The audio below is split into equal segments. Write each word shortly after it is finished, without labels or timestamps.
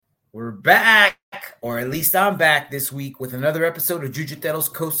We're back, or at least I'm back this week with another episode of Jiu-Jitsu's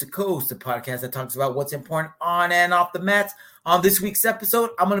Coast to Coast, the podcast that talks about what's important on and off the mats. On this week's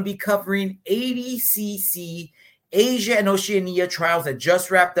episode, I'm going to be covering ADCC Asia and Oceania trials that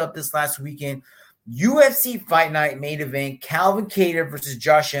just wrapped up this last weekend, UFC Fight Night main event, Calvin Kattar versus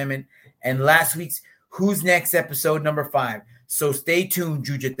Josh Emmett, and last week's Who's Next episode number 5. So stay tuned,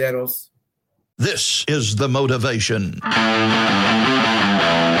 Jiu-Jitsu's. This is The Motivation.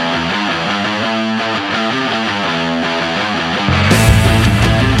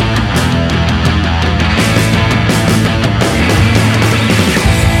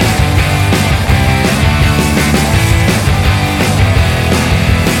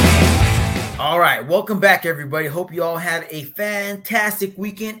 All right, welcome back, everybody. Hope you all had a fantastic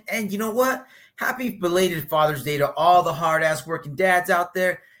weekend. And you know what? Happy belated Father's Day to all the hard-ass working dads out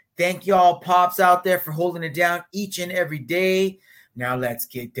there. Thank y'all pops out there for holding it down each and every day. Now let's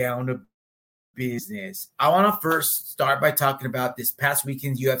get down to business. I want to first start by talking about this past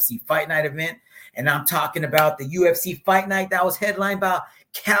weekend's UFC Fight Night event. And I'm talking about the UFC Fight Night that was headlined by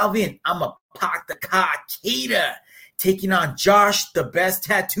Calvin Kattar taking on Josh, the best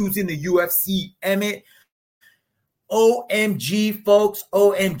tattoos in the UFC, Emmett. OMG, folks.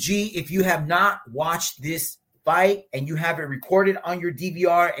 OMG. If you have not watched this fight and you have it recorded on your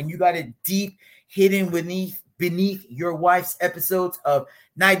DVR and you got it deep hidden beneath your wife's episodes of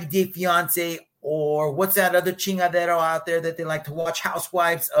 90 Day Fiance, or what's that other chinga that are out there that they like to watch,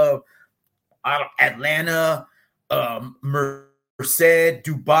 Housewives of Atlanta, Merced,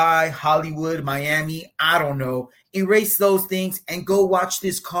 Dubai, Hollywood, Miami, I don't know. Erase those things and go watch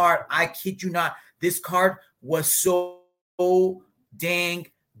this card. I kid you not. This card was so dang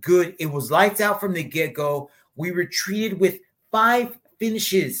good. It was lights out from the get-go. We retreated with 5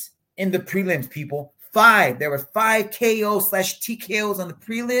 finishes in the prelims, people. 5. There were 5 KO/TKOs on the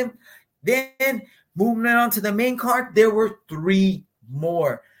prelim. Then moving on to the main card, there were 3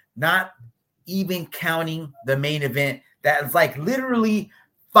 more. Not even counting the main event. That is like literally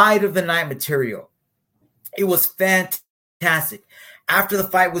fight of the night material. It was fantastic. After the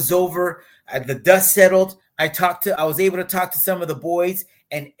fight was over, the dust settled. I was able to talk to some of the boys,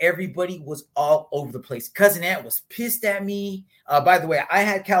 and everybody was all over the place. Cousin Ant was pissed at me. By the way, I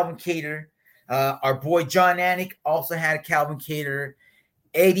had Calvin Kattar. Our boy John Anik also had Calvin Kattar.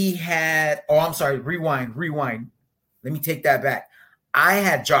 Eddie had, rewind. Let me take that back. I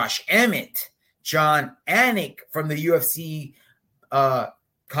had Josh Emmett. John Anik from the UFC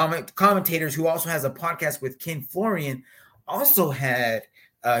commentators, who also has a podcast with Ken Florian, also had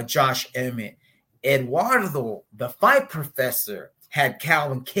Josh Emmett. Eduardo, the fight professor, had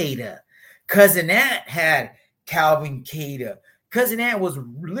Calvin Kattar. Cousin Ant had Calvin Kattar. Cousin Ant was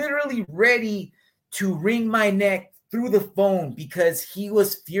literally ready to wring my neck through the phone because he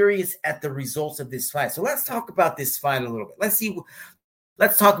was furious at the results of this fight. So let's talk about this fight a little bit.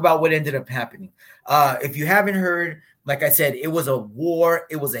 Let's talk about what ended up happening. If you haven't heard, like I said, it was a war.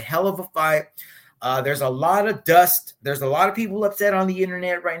 It was a hell of a fight. There's a lot of dust. There's a lot of people upset on the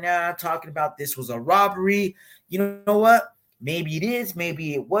internet right now talking about this was a robbery. You know what? Maybe it is.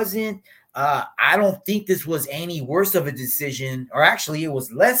 Maybe it wasn't. I don't think this was any worse of a decision, or actually it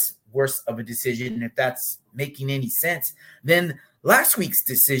was less worse of a decision, if that's making any sense, than last week's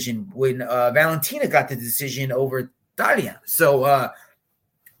decision when Valentina got the decision over Dalia. So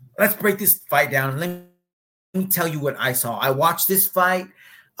let's break this fight down. Let me tell you what I saw. I watched this fight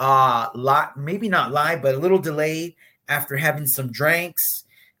maybe not live, but a little delayed after having some drinks.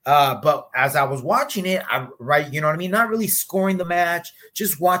 But as I was watching it, you know what I mean? Not really scoring the match,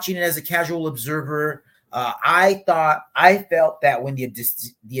 just watching it as a casual observer. I felt that when the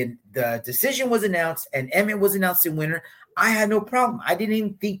decision was announced and Emmett was announced the winner, I had no problem. I didn't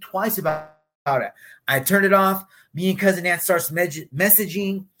even think twice about it. I turned it off. Me and Cousin Ant starts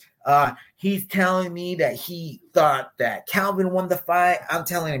messaging. He's telling me that he thought that Calvin won the fight. I'm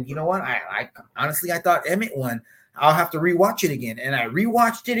telling him, you know what? I honestly thought Emmett won. I'll have to rewatch it again. And I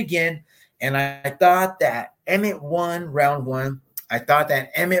rewatched it again, and I thought that Emmett won round 1. I thought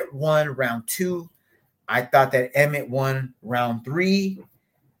that Emmett won round 2. I thought that Emmett won round 3.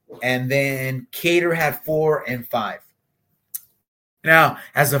 And then Kattar had 4 and 5. Now,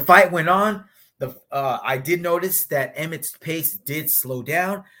 as the fight went on, I did notice that Emmett's pace did slow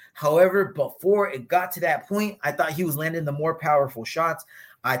down. However, before it got to that point, I thought he was landing the more powerful shots.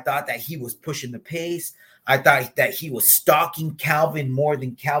 I thought that he was pushing the pace. I thought that he was stalking Calvin more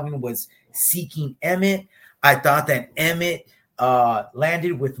than Calvin was seeking Emmett. I thought that Emmett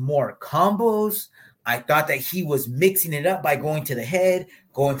landed with more combos. I thought that he was mixing it up by going to the head,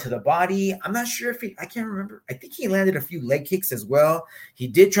 going to the body. I'm not sure if I can't remember. I think he landed a few leg kicks as well. He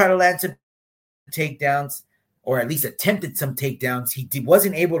did try to land some takedowns, or at least attempted some takedowns. He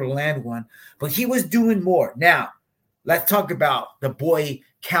wasn't able to land one, but he was doing more. Now, let's talk about the boy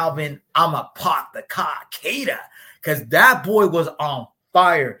Calvin the Kattar, because that boy was on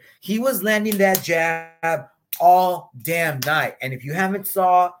fire. He was landing that jab all damn night. And if you haven't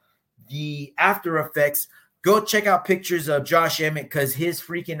saw the after effects, go check out pictures of Josh Emmett, because his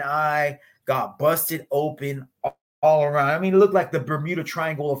freaking eye got busted open all around. I mean, it looked like the Bermuda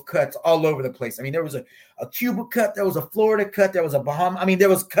Triangle of cuts all over the place. I mean, there was a Cuba cut, there was a Florida cut, there was a Bahama. I mean, there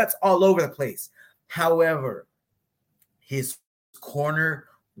was cuts all over the place. However, his corner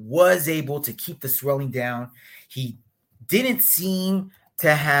was able to keep the swelling down. He didn't seem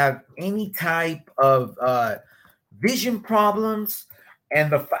to have any type of vision problems.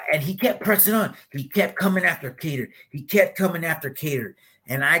 And he kept pressing on. He kept coming after Kattar.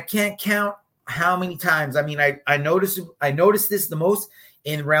 And I can't count how many times. I mean, I noticed this the most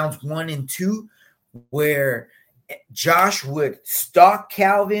in rounds 1 and 2, where Josh would stalk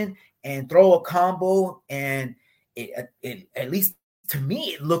Calvin and throw a combo, and it at least to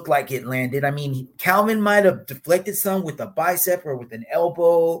me it looked like it landed. I mean, Calvin might have deflected some with a bicep or with an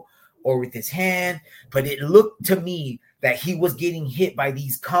elbow or with his hand, but it looked to me that he was getting hit by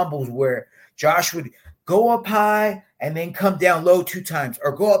these combos where Josh would go up high and then come down low 2 times,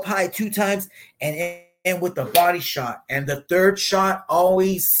 or go up high 2 times and end with the body shot. And the third shot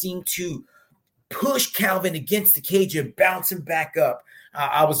always seemed to push Calvin against the cage and bounce him back up.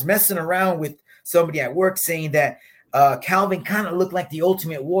 I was messing around with somebody at work saying that Calvin kind of looked like the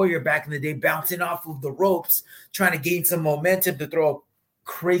Ultimate Warrior back in the day, bouncing off of the ropes, trying to gain some momentum to throw a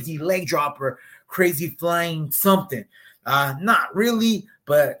crazy leg drop or crazy flying something. Not really,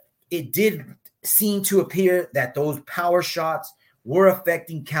 but it did seem to appear that those power shots were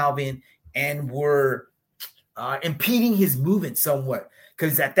affecting Calvin and were impeding his movement somewhat.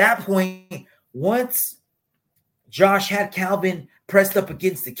 Because at that point, once Josh had Calvin pressed up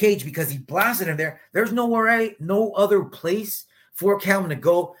against the cage because he blasted him there, there's no other place for Calvin to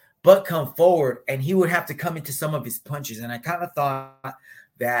go but come forward, and he would have to come into some of his punches. And I kind of thought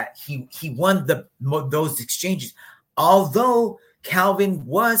that he won those exchanges, although Calvin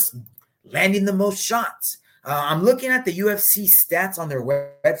was landing the most shots. I'm looking at the UFC stats on their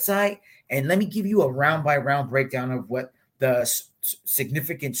website, and let me give you a round-by-round breakdown of what the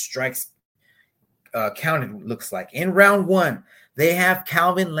significant strikes counted looks like. In round 1, they have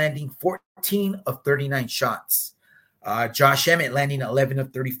Calvin landing 14 of 39 shots. Josh Emmett landing 11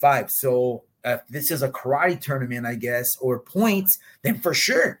 of 35. So if this is a karate tournament, I guess, or points, then for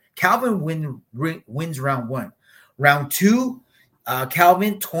sure Calvin wins round 1. Round 2,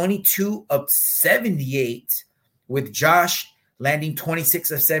 Calvin 22 of 78, with Josh landing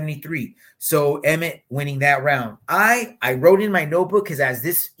 26 of 73. So Emmett winning that round. I wrote in my notebook, because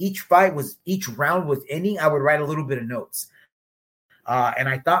as each round was ending, I would write a little bit of notes. And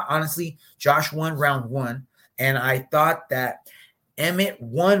I thought, honestly, Josh won round 1, and I thought that Emmett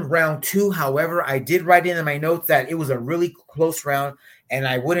won round 2. However, I did write in my notes that it was a really close round, and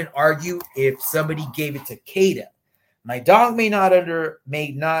I wouldn't argue if somebody gave it to Kattar. My dog may not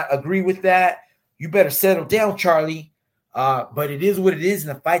agree with that. You better settle down, Charlie. But it is what it is,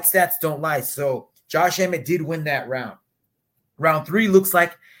 and the fight stats don't lie. So Josh Emmett did win that round. Round 3 looks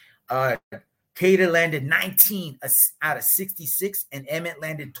like Kattar landed 19 out of 66, and Emmett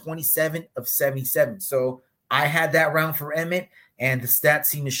landed 27 of 77. So I had that round for Emmett, and the stats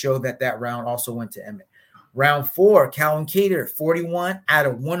seem to show that round also went to Emmett. Round 4, Calvin Kattar, 41 out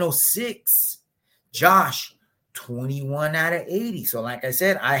of 106. Josh, 21 out of 80. So like I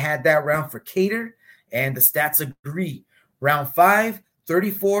said, I had that round for Kattar, and the stats agree. Round 5,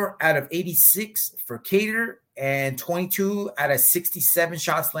 34 out of 86 for Kattar, and 22 out of 67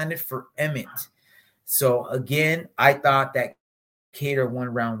 shots landed for Emmett. So again, I thought that Kattar won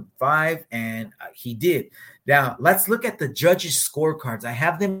round 5, and he did. Now, let's look at the judges' scorecards. I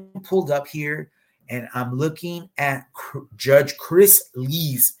have them pulled up here, and I'm looking at Judge Chris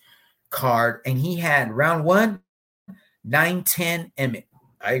Lee's card, and he had round 1, 9-10 Emmett.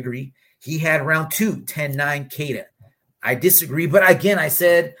 I agree. He had round 2, 10-9 Kattar. I disagree, but again, I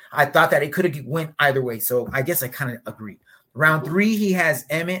said I thought that it could have went either way, so I guess I kind of agree. Round 3, he has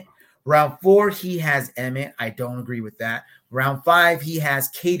Emmett. Round 4, he has Emmett. I don't agree with that. Round 5, he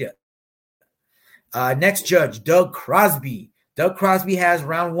has Kattar. Next judge, Doug Crosby. Doug Crosby has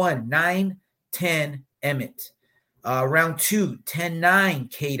round 1, 9-10 Emmett. Round 2,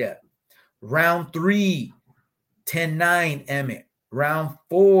 10-9 Kattar. Round 3, 10-9 Emmett. Round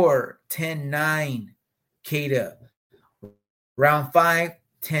 4, 10-9, Kattar. Round 5,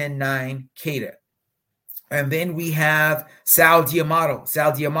 10-9, Kattar. And then we have Sal D'Amato.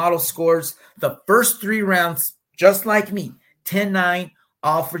 Sal D'Amato scores the first 3 rounds, just like me, 10-9,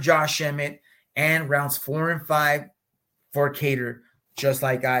 all for Josh Emmett, and rounds 4 and 5 for Kattar, just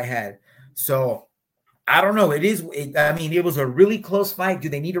like I had. So I don't know. It was a really close fight. Do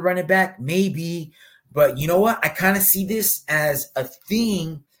they need to run it back? Maybe. But you know what? I kind of see this as a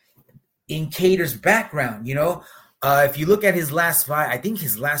thing in Kattar's background, If you look at his last fight, I think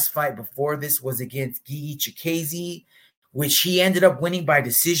his last fight before this was against Gigi Chikadze, which he ended up winning by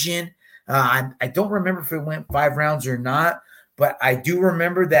decision. I don't remember if it went 5 rounds or not, but I do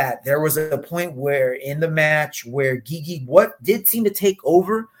remember that there was a point where in the match where Gigi did seem to take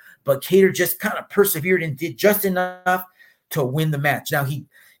over, but Kattar just kind of persevered and did just enough to win the match. Now,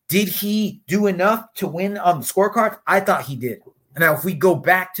 did he do enough to win on the scorecard? I thought he did. Now, if we go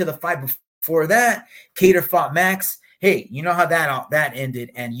back to the fight before that, Kattar fought Max. Hey, you know how that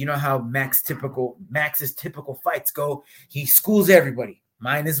ended, and you know how Max's typical fights go. He schools everybody,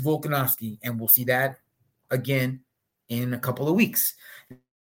 minus Volkanovski, and we'll see that again in a couple of weeks.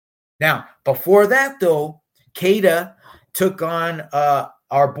 Now, before that, though, Kattar took on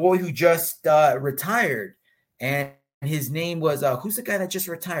our boy who just retired, and his name was who's the guy that just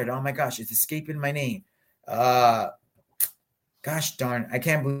retired? Oh my gosh, it's escaping my name. Gosh darn, I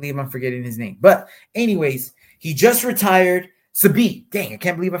can't believe I'm forgetting his name. But anyways, he just retired. Zabit. Dang, I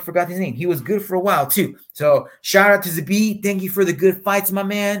can't believe I forgot his name. He was good for a while too. So shout out to Zabit. Thank you for the good fights, my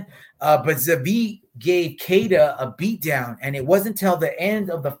man. But Zabit gave Kattar a beatdown, and it wasn't until the end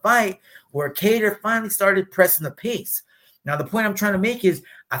of the fight where Kattar finally started pressing the pace. Now, the point I'm trying to make is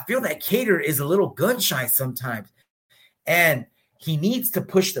I feel that Kattar is a little gun shy sometimes, and he needs to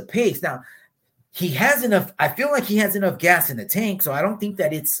push the pace. Now, he has enough. I feel like he has enough gas in the tank, so I don't think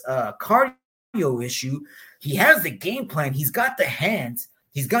that it's a cardio issue. He has the game plan. He's got the hands.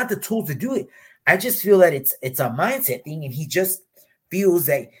 He's got the tools to do it. I just feel that it's a mindset thing, and he just feels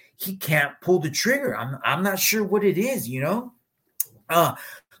that he can't pull the trigger. I'm not sure what it is,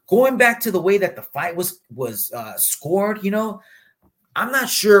 Going back to the way that the fight was scored, I'm not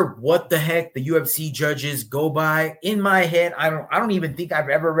sure what the heck the UFC judges go by. In my head, I don't even think I've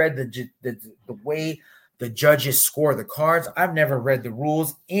ever read the way the judges score the cards. I've never read the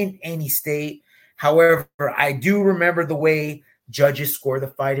rules in any state. However, I do remember the way judges score the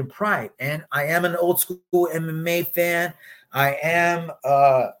fight in Pride. And I am an old school MMA fan. I am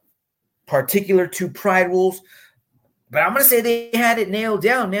particular to Pride rules. But I'm going to say they had it nailed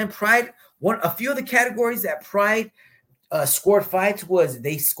down, man. Pride, a few of the categories that Pride scored fights was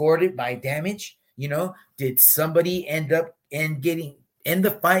they scored it by damage. Did somebody end up getting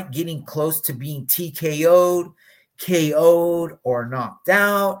close to being TKO'd, KO'd, or knocked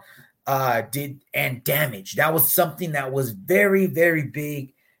out? And damage. That was something that was very, very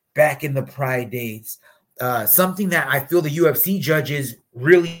big back in the Pride days. Something that I feel the UFC judges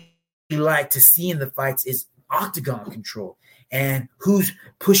really like to see in the fights is octagon control and who's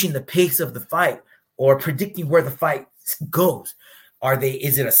pushing the pace of the fight or predicting where the fight goes.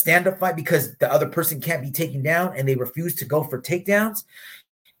 Is it a stand-up fight because the other person can't be taken down and they refuse to go for takedowns?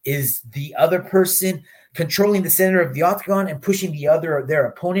 Is the other person controlling the center of the octagon and pushing their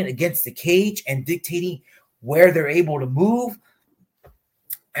opponent against the cage and dictating where they're able to move?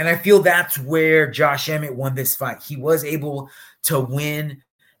 And I feel that's where Josh Emmett won this fight. He was able to win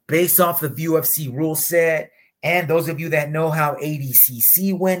based off the UFC rule set. And those of you that know how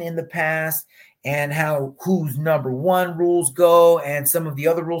ADCC went in the past and how who's number one rules go and some of the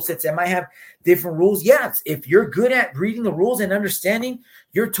other rule sets that might have different rules. Yeah, if you're good at reading the rules and understanding,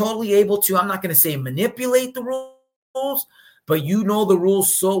 you're totally able to, I'm not going to say manipulate the rules, but you know the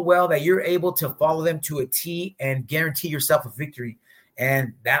rules so well that you're able to follow them to a T and guarantee yourself a victory.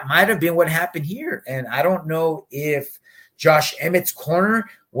 And that might have been what happened here. And I don't know if Josh Emmett's corner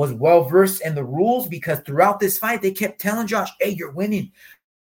was well-versed in the rules because throughout this fight, they kept telling Josh, hey, you're winning.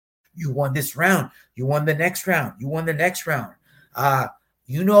 You won this round. You won the next round. You won the next round.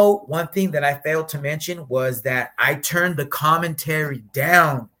 One thing that I failed to mention was that I turned the commentary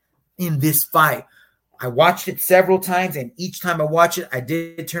down in this fight. I watched it several times, and each time I watched it, I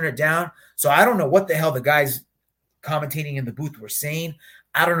did turn it down. So I don't know what the hell the guys commentating in the booth were saying.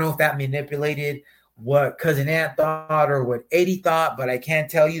 I don't know if that manipulated what Cousin Ant thought or what Eddie thought, but I can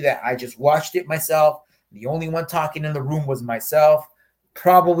tell you that I just watched it myself. The only one talking in the room was myself.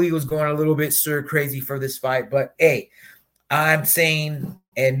 Probably was going a little bit stir crazy for this fight, but hey, I'm saying,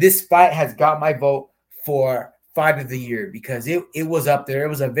 and this fight has got my vote for fight of the year because it was up there. It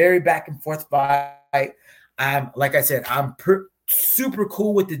was a very back and forth fight. Like I said, I'm super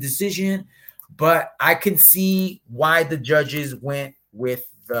cool with the decision, but I can see why the judges went with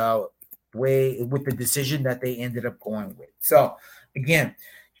the decision that they ended up going with. So again,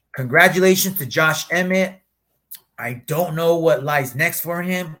 congratulations to Josh Emmett. I don't know what lies next for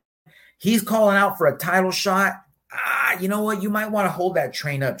him. He's calling out for a title shot. You know what? You might want to hold that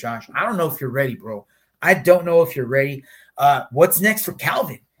train up, Josh. I don't know if you're ready, bro. I don't know if you're ready. What's next for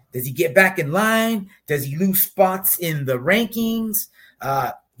Calvin? Does he get back in line? Does he lose spots in the rankings?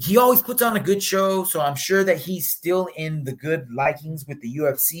 He always puts on a good show, so I'm sure that he's still in the good likings with the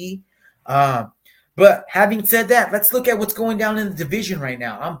UFC. But having said that, let's look at what's going down in the division right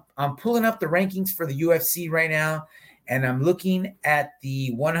now. I'm pulling up the rankings for the UFC right now, and I'm looking at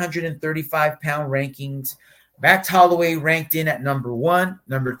the 135-pound rankings. Max Holloway ranked in at number 1.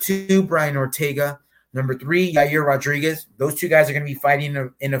 Number 2, Brian Ortega. Number 3, Yair Rodriguez. Those two guys are going to be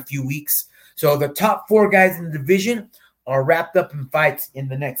fighting in a few weeks. So the top 4 guys in the division are wrapped up in fights in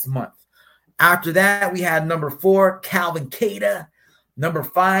the next month. After that, we had number 4, Calvin Kattar. Number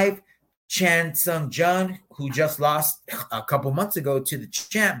 5, Chan Sung Jung, who just lost a couple months ago to the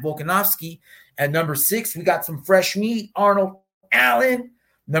champ, Volkanovski. At number 6, we got some fresh meat, Arnold Allen.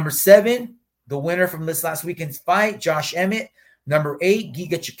 Number 7, the winner from this last weekend's fight, Josh Emmett. Number 8,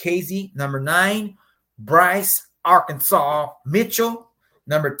 Giga Chikadze. Number 9, Bryce Arkansas Mitchell.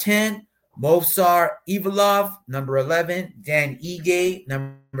 Number 10, Movsar Evloev. Number 11, Dan Ige.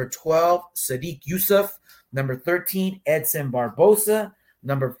 Number 12, Sadiq Youssef. Number 13, Edson Barbosa.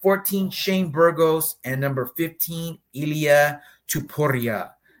 Number 14, Shane Burgos. And number 15, Ilya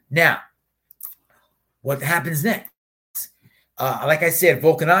Tupuria. Now, what happens next? Like I said,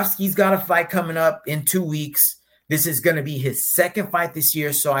 Volkanovski's got a fight coming up in 2 weeks. This is going to be his second fight this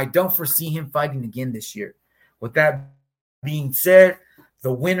year, so I don't foresee him fighting again this year. With that being said,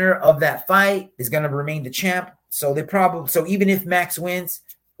 the winner of that fight is going to remain the champ. So even if Max wins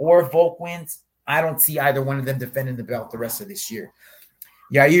or Volk wins, I don't see either one of them defending the belt the rest of this year.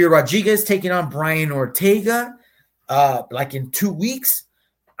 Yair Rodriguez taking on Brian Ortega, like in 2 weeks.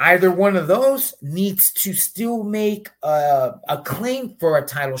 Either one of those needs to still make a claim for a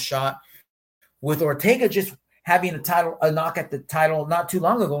title shot, with Ortega just having a knock at the title not too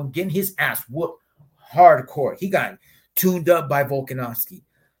long ago and getting his ass whooped hardcore. He got tuned up by Volkanovski.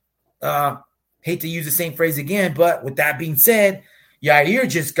 Hate to use the same phrase again, but with that being said, Yair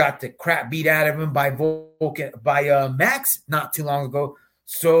just got the crap beat out of him by Max not too long ago.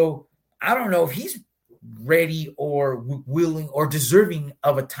 So I don't know if he's ready or willing or deserving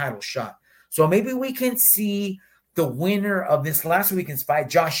of a title shot. So maybe we can see the winner of this last weekend's fight,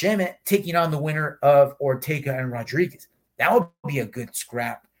 Josh Emmett, taking on the winner of Ortega and Rodriguez. That would be a good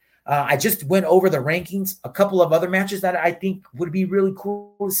scrap. I just went over the rankings. A couple of other matches that I think would be really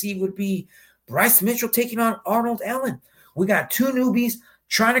cool to see would be Bryce Mitchell taking on Arnold Allen. We got 2 newbies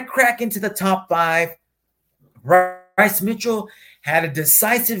trying to crack into the top 5. Bryce Mitchell had a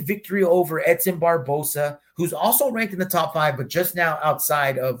decisive victory over Edson Barbosa, who's also ranked in the top 5, but just now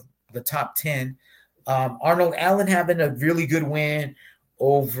outside of the top 10. Arnold Allen having a really good win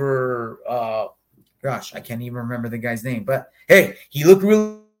over, I can't even remember the guy's name. But, hey, he looked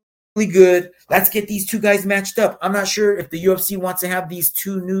really good. Let's get these 2 guys matched up. I'm not sure if the UFC wants to have these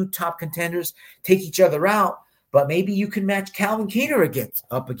 2 new top contenders take each other out, but maybe you can match Calvin Kattar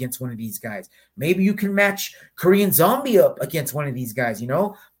up against one of these guys. Maybe you can match Korean Zombie up against one of these guys. 2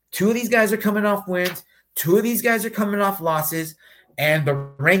 of these guys are coming off wins. 2 of these guys are coming off losses. And the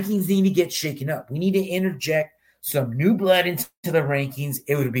rankings need to get shaken up. We need to interject some new blood into the rankings.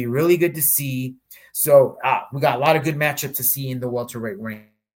 It would be really good to see. So we got a lot of good matchups to see in the welterweight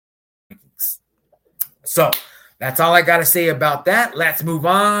rankings. So that's all I got to say about that. Let's move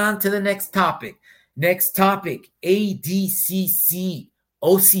on to the next topic. Next topic, ADCC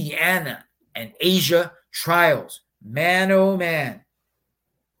Oceania and Asia trials. Man, oh man.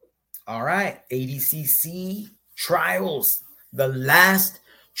 All right, ADCC trials. The last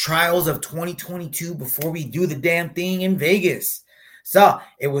trials of 2022 before we do the damn thing in Vegas. So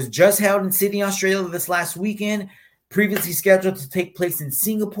it was just held in Sydney, Australia this last weekend, previously scheduled to take place in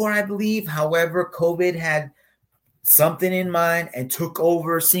Singapore, I believe. However, COVID had something in mind and took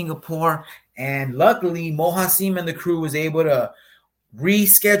over Singapore. And luckily, Mohasim and the crew was able to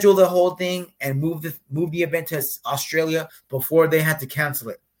reschedule the whole thing and move the event to Australia before they had to cancel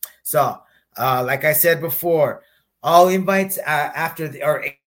it. So, like I said before, all invites or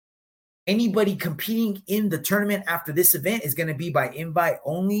anybody competing in the tournament after this event is going to be by invite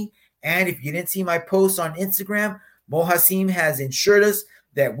only. And if you didn't see my post on Instagram, Mohasim has ensured us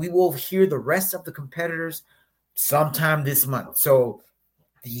that we will hear the rest of the competitors sometime this month. So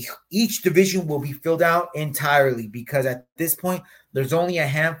each division will be filled out entirely, because at this point there's only a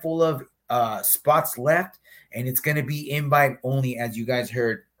handful of spots left, and it's going to be invite only, as you guys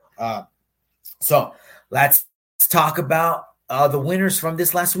heard. So let's talk about the winners from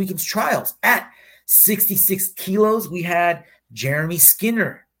this last weekend's trials. At 66 kilos, we had Jeremy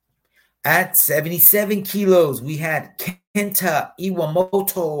Skinner. At 77 kilos, we had Kenta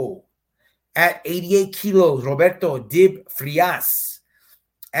Iwamoto. At 88 kilos, Roberto Dib Frias.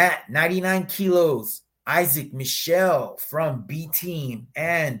 At 99 kilos, Isaac Michel from B Team,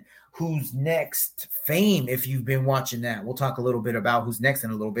 and Who's Next fame, if you've been watching that. We'll talk a little bit about Who's Next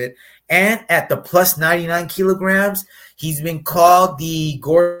in a little bit. And at the plus 99 kilograms, he's been called the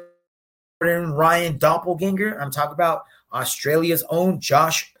Gordon Ryan doppelganger. I'm talking about Australia's own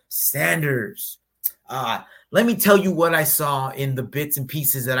Josh Sanders. Let me tell you what I saw in the bits and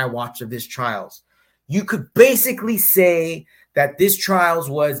pieces that I watched of this trials. You could basically say that this trials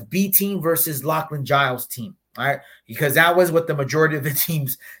was B Team versus Lachlan Giles' team, all right? Because that was what the majority of the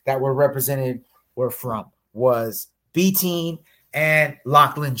teams that were represented were from, was B Team and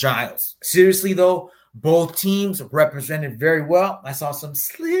Lachlan Giles. Seriously, though, both teams represented very well. I saw some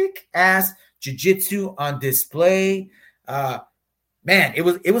slick-ass jiu-jitsu on display. Man,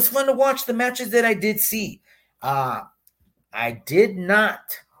 it was fun to watch the matches that I did see. I did not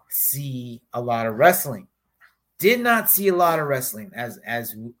see a lot of wrestling.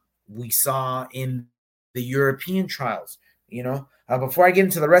 As we saw in the European trials. Before I get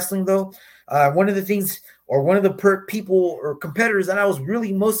into the wrestling, though, one of the things, or one of the people or competitors that I was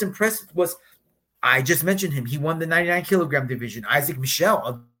really most impressed with was, I just mentioned him. He won the 99 kilogram division, Isaac Michel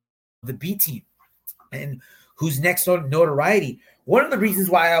of the B Team, and Who's Next on notoriety. One of the reasons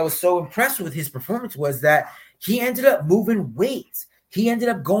why I was so impressed with his performance was that he ended up moving weights. He ended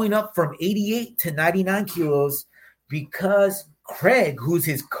up going up from 88 to 99 kilos because Craig, who's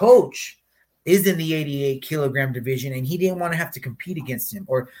his coach, is in the 88 kilogram division, and he didn't want to have to compete against him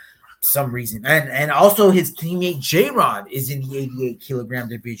or some reason. And also his teammate J-Rod is in the 88 kilogram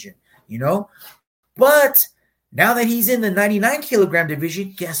division, But now that he's in the 99 kilogram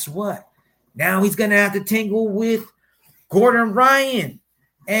division, guess what? Now he's going to have to tangle with Gordon Ryan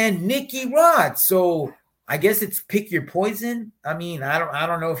and Nicky Rod. So I guess it's pick your poison. I mean, I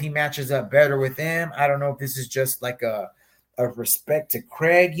don't know if he matches up better with them. I don't know if this is just like a respect to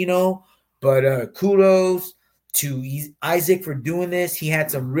Craig, But kudos to Isaac for doing this. He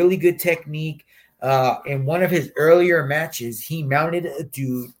had some really good technique. In one of his earlier matches, he mounted a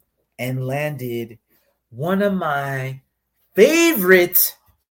dude and landed one of my favorite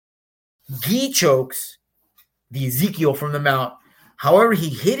gi chokes, the Ezekiel from the Mount. However, he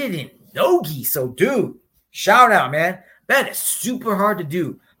hit it in no-gi. So, dude, shout out, man. That is super hard to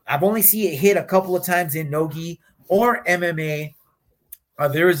do. I've only seen it hit a couple of times in no-gi or MMA.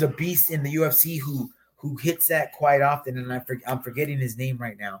 There is a beast in the UFC who hits that quite often, and I'm forgetting his name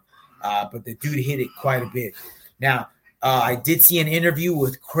right now. But the dude hit it quite a bit. Now, I did see an interview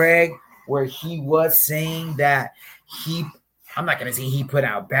with Craig where he was saying that I'm not going to say he put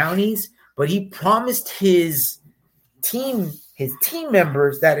out bounties, but he promised his team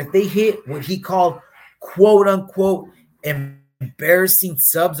members that if they hit what he called quote unquote embarrassing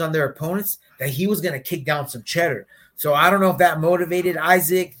subs on their opponents, that he was going to kick down some cheddar. So I don't know if that motivated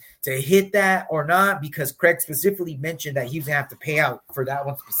Isaac to hit that or not, because Craig specifically mentioned that he was going to have to pay out for that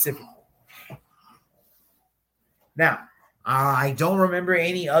one specifically. Now, I don't remember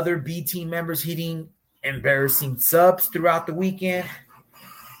any other B Team members hitting embarrassing subs throughout the weekend,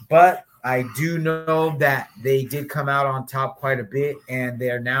 but I do know that they did come out on top quite a bit, and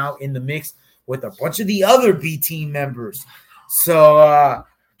they're now in the mix with a bunch of the other B Team members. So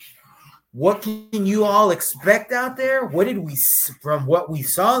what can you all expect out there? From what we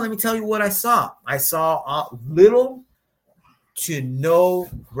saw, let me tell you what I saw. I saw little to no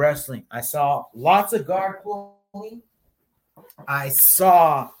wrestling. I saw lots of guard pulling. I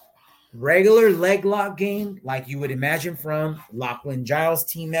saw regular leg lock game like you would imagine from Lachlan Giles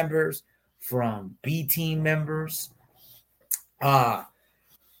team members, from B Team members.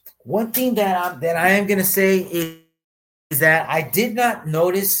 One thing that I am going to say is that I did not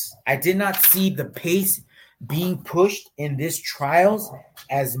see the pace being pushed in this trials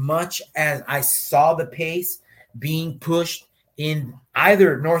as much as I saw the pace being pushed in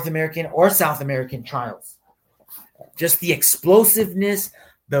either North American or South American trials. Just the explosiveness,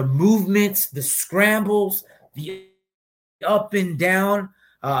 the movements, the scrambles, the up and down.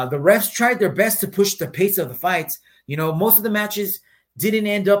 The refs tried their best to push the pace of the fights. Most of the matches didn't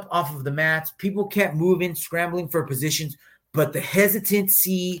end up off of the mats. People kept moving, scrambling for positions, but the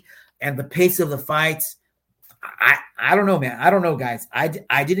hesitancy and the pace of the fights I don't know, man. I don't know, guys. I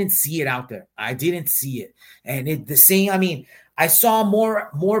didn't see it out there. I didn't see it. And the same, I mean, I saw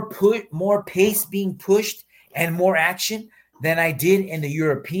more pace being pushed and more action than I did in the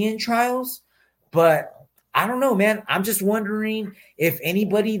European trials. But I don't know, man. I'm just wondering if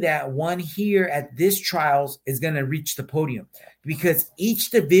anybody that won here at this trials is going to reach the podium, because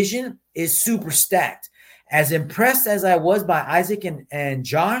each division is super stacked. As impressed as I was by Isaac and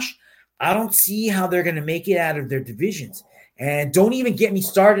Josh, I don't see how they're going to make it out of their divisions. And don't even get me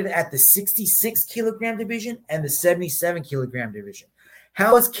started at the 66 kilogram division and the 77 kilogram division.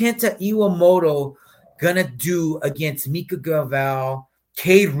 How is Kenta Iwamoto going to do against Mika Gaval,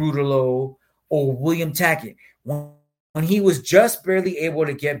 Cade Rudolo, or William Tackett when he was just barely able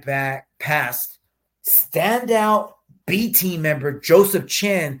to get back past standout B team member Joseph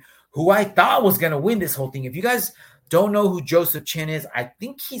Chen, who I thought was going to win this whole thing? If you guys don't know who Joseph Chen is, I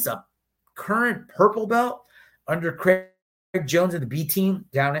think he's a current purple belt under Craig Jones and the B team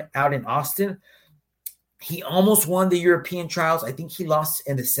out in Austin. He almost won the European trials. I think he lost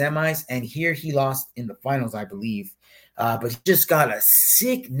in the semis, and here he lost in the finals, I believe. But he just got a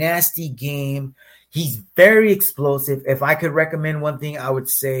sick, nasty game. He's very explosive. If I could recommend one thing, I would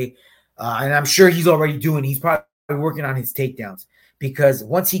say, and I'm sure he's already doing, he's probably working on his takedowns, because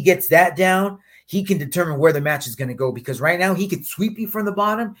once he gets that down, he can determine where the match is going to go. Because right now he can sweep you from the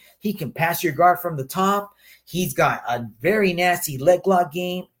bottom. He can pass your guard from the top. He's got a very nasty leg lock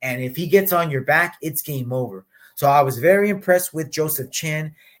game. And if he gets on your back, it's game over. So I was very impressed with Joseph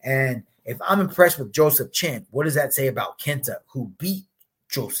Chen. And if I'm impressed with Joseph Chen, what does that say about Kenta, who beat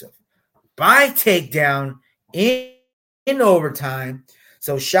Joseph by takedown in overtime?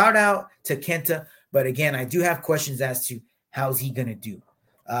 So shout out to Kenta. But again, I do have questions as to how's he going to do.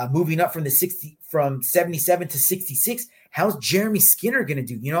 Moving up from 77 to 66, how's Jeremy Skinner going to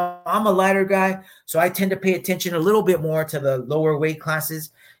do? You know, I'm a lighter guy, so I tend to pay attention a little bit more to the lower weight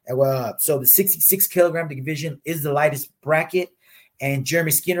classes. So the 66 kilogram division is the lightest bracket, and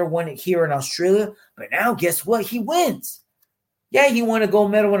Jeremy Skinner won it here in Australia. But now, guess what? He wins. Yeah, he won a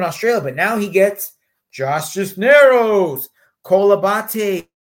gold medal in Australia, but now he gets Josh Cisneros, Cole Abate,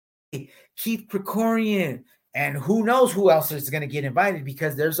 Keith Krikorian, and who knows who else is going to get invited,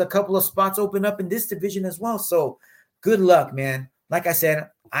 because there's a couple of spots open up in this division as well. So good luck, man. Like I said,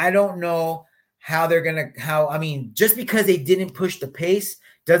 I don't know how they're going to, just because they didn't push the pace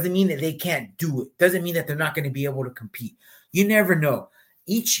doesn't mean that they can't do it. Doesn't mean that they're not going to be able to compete. You never know.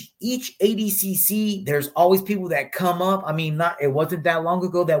 Each ADCC, there's always people that come up. It wasn't that long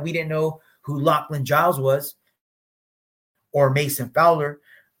ago that we didn't know who Lachlan Giles was, or Mason Fowler,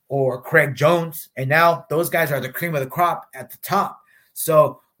 or Craig Jones. And now those guys are the cream of the crop at the top.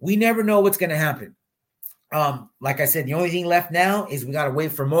 So we never know what's going to happen. Like I said, the only thing left now is we got to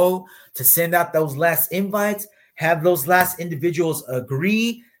wait for Mo to send out those last invites, have those last individuals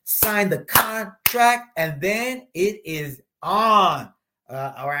agree, sign the contract, and then it is on.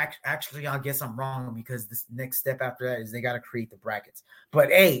 Actually, I guess I'm wrong, because this next step after that is they got to create the brackets. But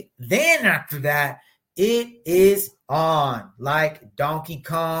hey, then after that, it is on, like Donkey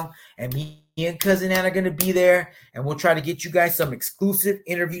Kong, and me and Cousin Ann are going to be there, and we'll try to get you guys some exclusive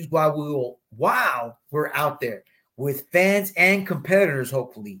interviews while we're out there with fans and competitors,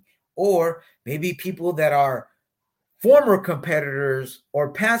 hopefully, or maybe people that are former competitors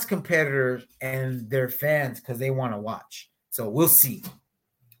or past competitors and they're fans because they want to watch. So we'll see.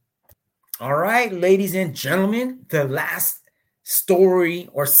 All right, ladies and gentlemen, the last story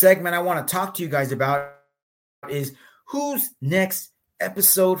or segment I want to talk to you guys about is who's next,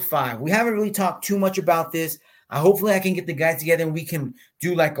 episode 5. We haven't really talked too much about this. Hopefully I can get the guys together and we can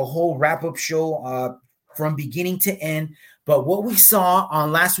do like a whole wrap-up show from beginning to end. But what we saw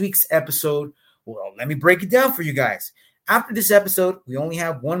on last week's episode, well, let me break it down for you guys. After this episode, we only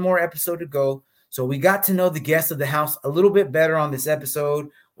have one more episode to go. So we got to know the guests of the house a little bit better on this episode.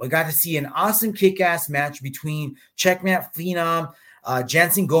 We got to see an awesome kick-ass match between Checkmate Phenom,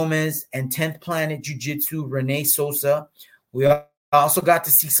 Jansen Gomez, and 10th Planet Jiu-Jitsu Renee Sosa. We also got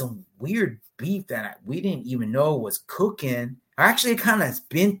to see some weird beef that we didn't even know was cooking. Actually, it kind of has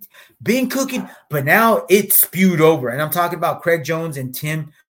been cooking, but now it's spewed over. And I'm talking about Craig Jones and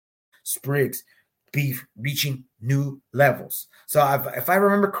Tim Spriggs beef reaching new levels. So if I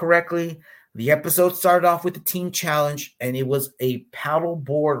remember correctly, the episode started off with the team challenge, and it was a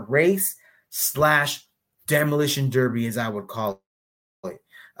paddleboard race / demolition derby, as I would call it.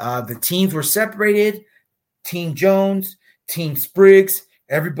 The teams were separated. Team Jones, Team Spriggs,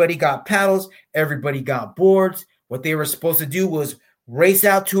 everybody got paddles, everybody got boards. What they were supposed to do was race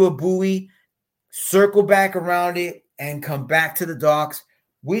out to a buoy, circle back around it, and come back to the docks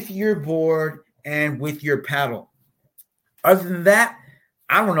with your board and with your paddle. Other than that,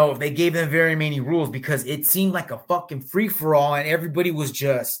 I don't know if they gave them very many rules because it seemed like a fucking free-for-all and everybody was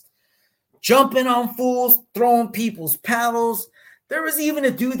just jumping on fools, throwing people's paddles. There was even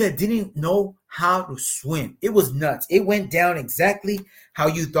a dude that didn't know how to swim. It was nuts. It went down exactly how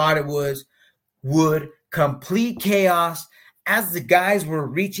you thought it would. Complete chaos. As the guys were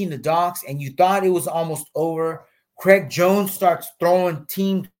reaching the docks and you thought it was almost over, Craig Jones starts throwing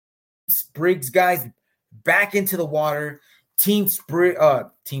Tim Spriggs guys back into the water. Tim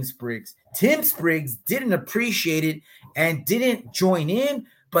Spriggs didn't appreciate it and didn't join in,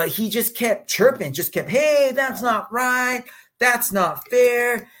 but he just kept chirping, hey, that's not right. That's not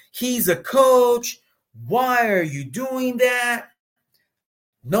fair. He's a coach. Why are you doing that?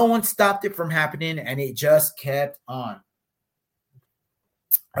 No one stopped it from happening, and it just kept on.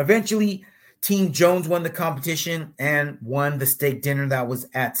 Eventually, Team Jones won the competition and won the steak dinner that was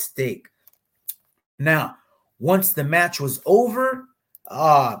at stake. Now, once the match was over,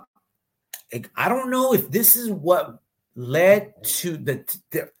 I don't know if this is what led to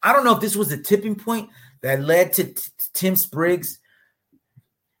I don't know if this was the tipping point that led to Tim Spriggs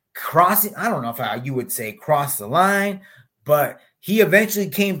crossing. I don't know if you would say cross the line, but he eventually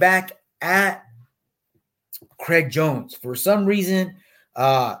came back at Craig Jones. For some reason,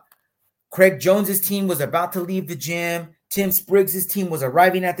 Craig Jones's team was about to leave the gym. Tim Spriggs' team was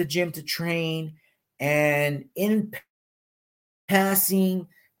arriving at the gym to train. And in passing,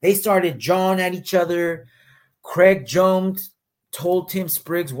 they started jawing at each other. Craig Jones told Tim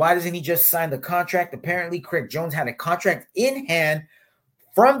Spriggs, why doesn't he just sign the contract? Apparently, Craig Jones had a contract in hand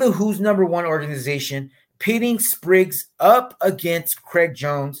from the Who's Number One organization, pitting Spriggs up against Craig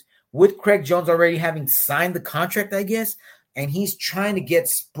Jones, with Craig Jones already having signed the contract, I guess, and he's trying to get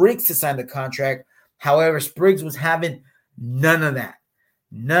Spriggs to sign the contract. However, Spriggs was having none of that.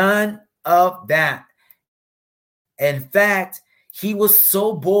 None of that. In fact, he was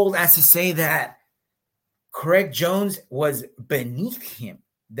so bold as to say that Craig Jones was beneath him,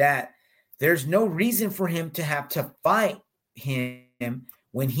 that there's no reason for him to have to fight him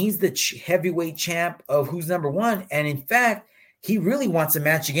when he's the heavyweight champ of Who's Number One. And in fact, he really wants a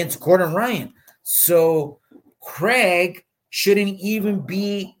match against Gordon Ryan. So Craig shouldn't even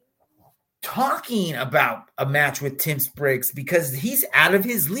be talking about a match with Tim Spriggs because he's out of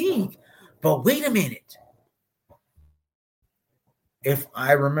his league. But wait a minute. If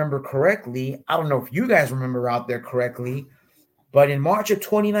I remember correctly, I don't know if you guys remember out there correctly, but in March of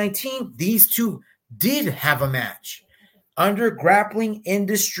 2019, these two did have a match under grappling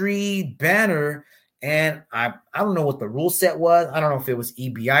industry banner. And I don't know what the rule set was. I don't know if it was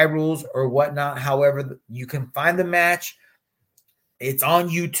EBI rules or whatnot. However, you can find the match. It's on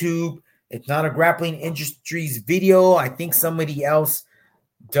YouTube. It's not a grappling industries video. I think somebody else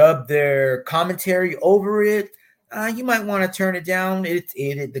dubbed their commentary over it. You might want to turn it down.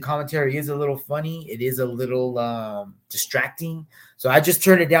 The commentary is a little funny. It is a little distracting. So I just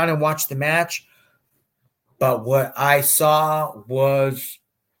turned it down and watched the match. But what I saw was,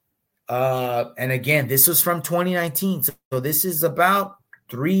 and again, this was from 2019. So this is about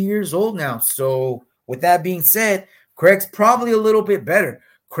 3 years old now. So with that being said, Craig's probably a little bit better.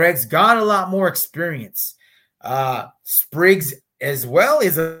 Craig's got a lot more experience. Spriggs as well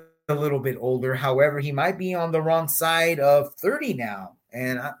is a little bit older. However, he might be on the wrong side of 30 now.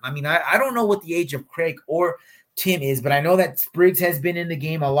 And I don't know what the age of Craig or Tim is, but I know that Spriggs has been in the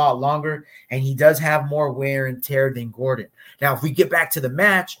game a lot longer and he does have more wear and tear than Gordon. Now, if we get back to the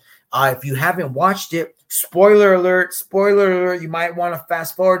match, if you haven't watched it, spoiler alert, you might want to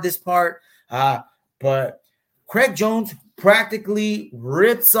fast forward this part. But Craig Jones practically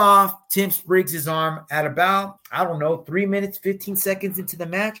rips off Tim Spriggs' arm at about, 3 minutes, 15 seconds into the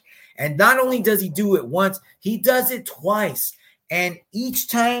match. And not only does he do it once, he does it twice. And each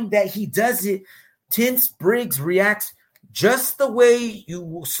time that he does it, Tim Spriggs reacts just the way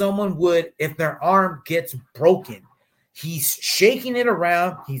someone would if their arm gets broken. He's shaking it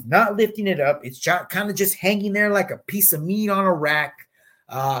around. He's not lifting it up. It's kind of just hanging there like a piece of meat on a rack.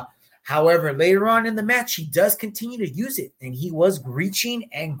 However, later on in the match, he does continue to use it, and he was reaching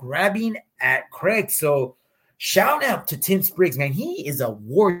and grabbing at Craig. So shout out to Tim Spriggs, man. He is a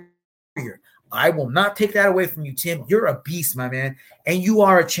warrior. I will not take that away from you, Tim. You're a beast, my man, and you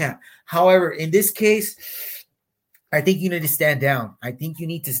are a champ. However, in this case, I think you need to stand down. I think you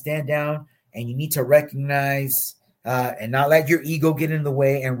need to stand down, and you need to recognize and not let your ego get in the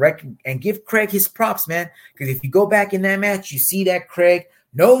way and give Craig his props, man. Because if you go back in that match, you see that Craig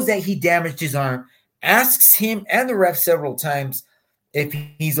knows that he damaged his arm, asks him and the ref several times if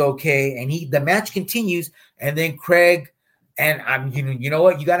he's okay, and the match continues, and then Craig And you know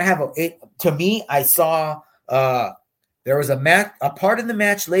what? You got to have to me, I saw there was a part in the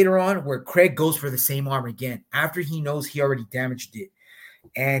match later on where Craig goes for the same arm again after he knows he already damaged it.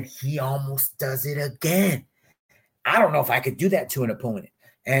 And he almost does it again. I don't know if I could do that to an opponent.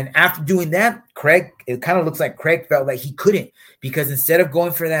 And after doing that, it kind of looks like Craig felt like he couldn't, because instead of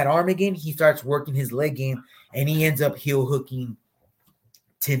going for that arm again, he starts working his leg game and he ends up heel hooking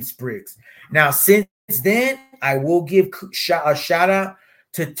Tim Spriggs. Now, since then, I will give a shout out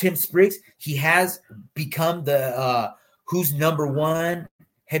to Tim Spriggs. He has become the who's number one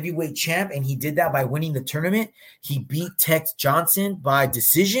heavyweight champ, and he did that by winning the tournament. He beat Tex Johnson by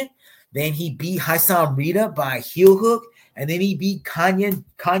decision. Then he beat Haisam Rita by heel hook. And then he beat Kanye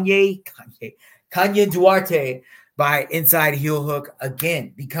Duarte by inside heel hook,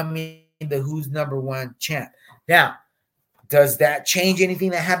 again, becoming the who's number one champ. Now, does that change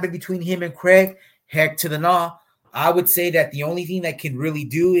anything that happened between him and Craig? Heck to the no. I would say that the only thing that can really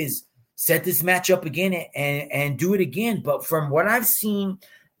do is set this match up again and do it again. But from what I've seen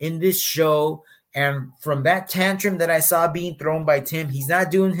in this show and from that tantrum that I saw being thrown by Tim, he's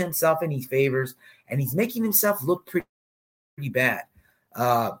not doing himself any favors, and he's making himself look pretty bad.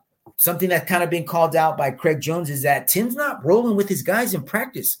 Something that's kind of been called out by Craig Jones is that Tim's not rolling with his guys in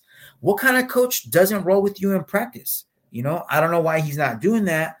practice. What kind of coach doesn't roll with you in practice? I don't know why he's not doing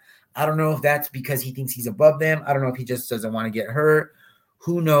that. I don't know if that's because he thinks he's above them. I don't know if he just doesn't want to get hurt.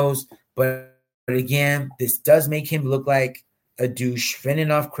 Who knows? But again, this does make him look like a douche,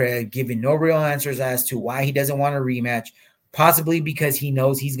 fending off Craig, giving no real answers as to why he doesn't want a rematch, possibly because he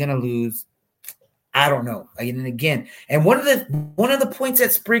knows he's going to lose. I don't know. And again, and one of the points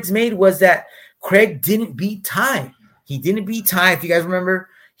that Spriggs made was that Craig didn't beat Ty. He didn't beat Ty. If you guys remember,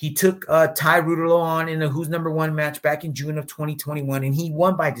 he took Ty Rudolo on in a Who's Number One match back in June of 2021, and he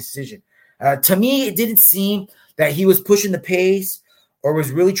won by decision. To me, it didn't seem that he was pushing the pace or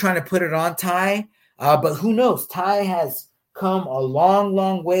was really trying to put it on Ty. But who knows? Ty has come a long,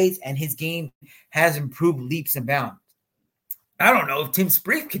 long ways, and his game has improved leaps and bounds. I don't know if Tim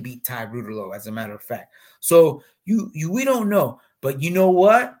Spriggs could beat Ty Rudolo, as a matter of fact. So we don't know. But you know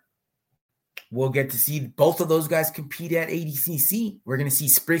what? We'll get to see both of those guys compete at ADCC. We're going to see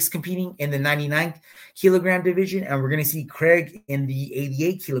Spriggs competing in the 99 kilogram division, and we're going to see Craig in the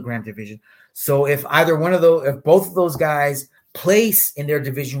 88 kilogram division. So if both of those guys place in their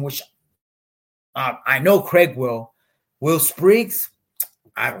division, which I know Craig will Spriggs?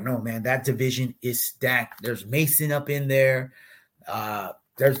 I don't know, man. That division is stacked. There's Mason up in there.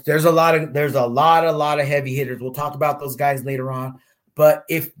 There's a lot of heavy hitters. We'll talk about those guys later on. But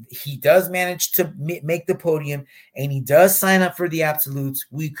if he does manage to make the podium and he does sign up for the absolutes,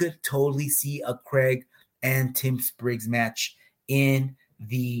 we could totally see a Craig and Tim Spriggs match in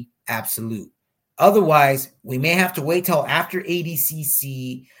the absolute. Otherwise, we may have to wait till after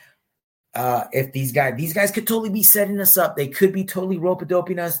ADCC. If these guys could totally be setting us up. They could be totally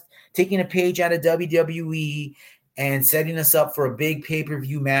rope-a-doping us, taking a page out of WWE and setting us up for a big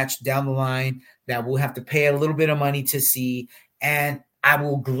pay-per-view match down the line that we'll have to pay a little bit of money to see. And I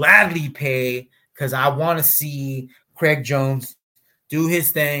will gladly pay, because I want to see Craig Jones do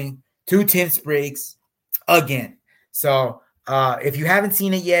his thing to Tim Spriggs again. So if you haven't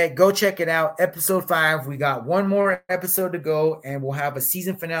seen it yet, go check it out. Episode 5. We got one more episode to go, and we'll have a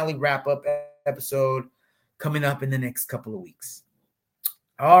season finale wrap-up episode coming up in the next couple of weeks.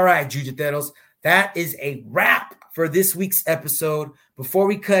 All right, Jiu-Jiteros, that is a wrap for this week's episode. Before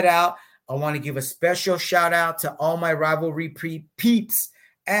we cut out, I want to give a special shout-out to all my Rivalry peeps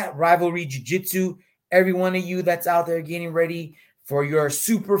at Rivalry Jiu-Jitsu. Every one of you that's out there getting ready for your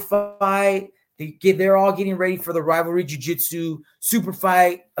super fight. They're all getting ready for the Rivalry Jiu-Jitsu Super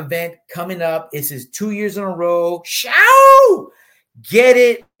Fight event coming up. This is 2 years in a row. Shout! Get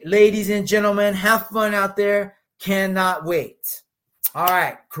it, ladies and gentlemen. Have fun out there. Cannot wait. All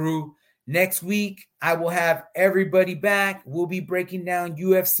right, crew. Next week, I will have everybody back. We'll be breaking down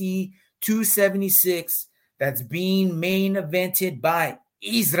UFC 276. That's being main evented by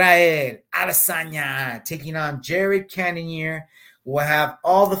Israel Adesanya, taking on Jared Cannonier. We'll have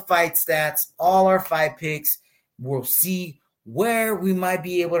all the fight stats, all our fight picks. We'll see where we might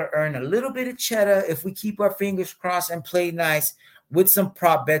be able to earn a little bit of cheddar if we keep our fingers crossed and play nice with some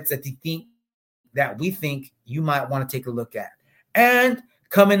prop bets that we think you might want to take a look at. And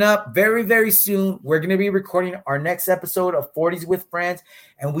coming up very, very soon, we're going to be recording our next episode of 40s with Friends,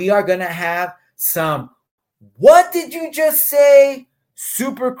 and we are going to have some "What did you just say?"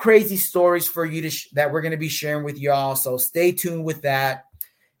 super crazy stories for you that we're going to be sharing with y'all. So stay tuned with that.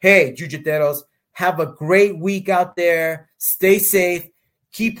 Hey, Jiu-Jiteros, have a great week out there. Stay safe.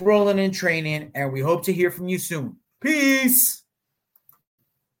 Keep rolling and training, and we hope to hear from you soon. Peace.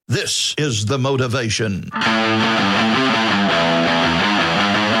 This is the motivation.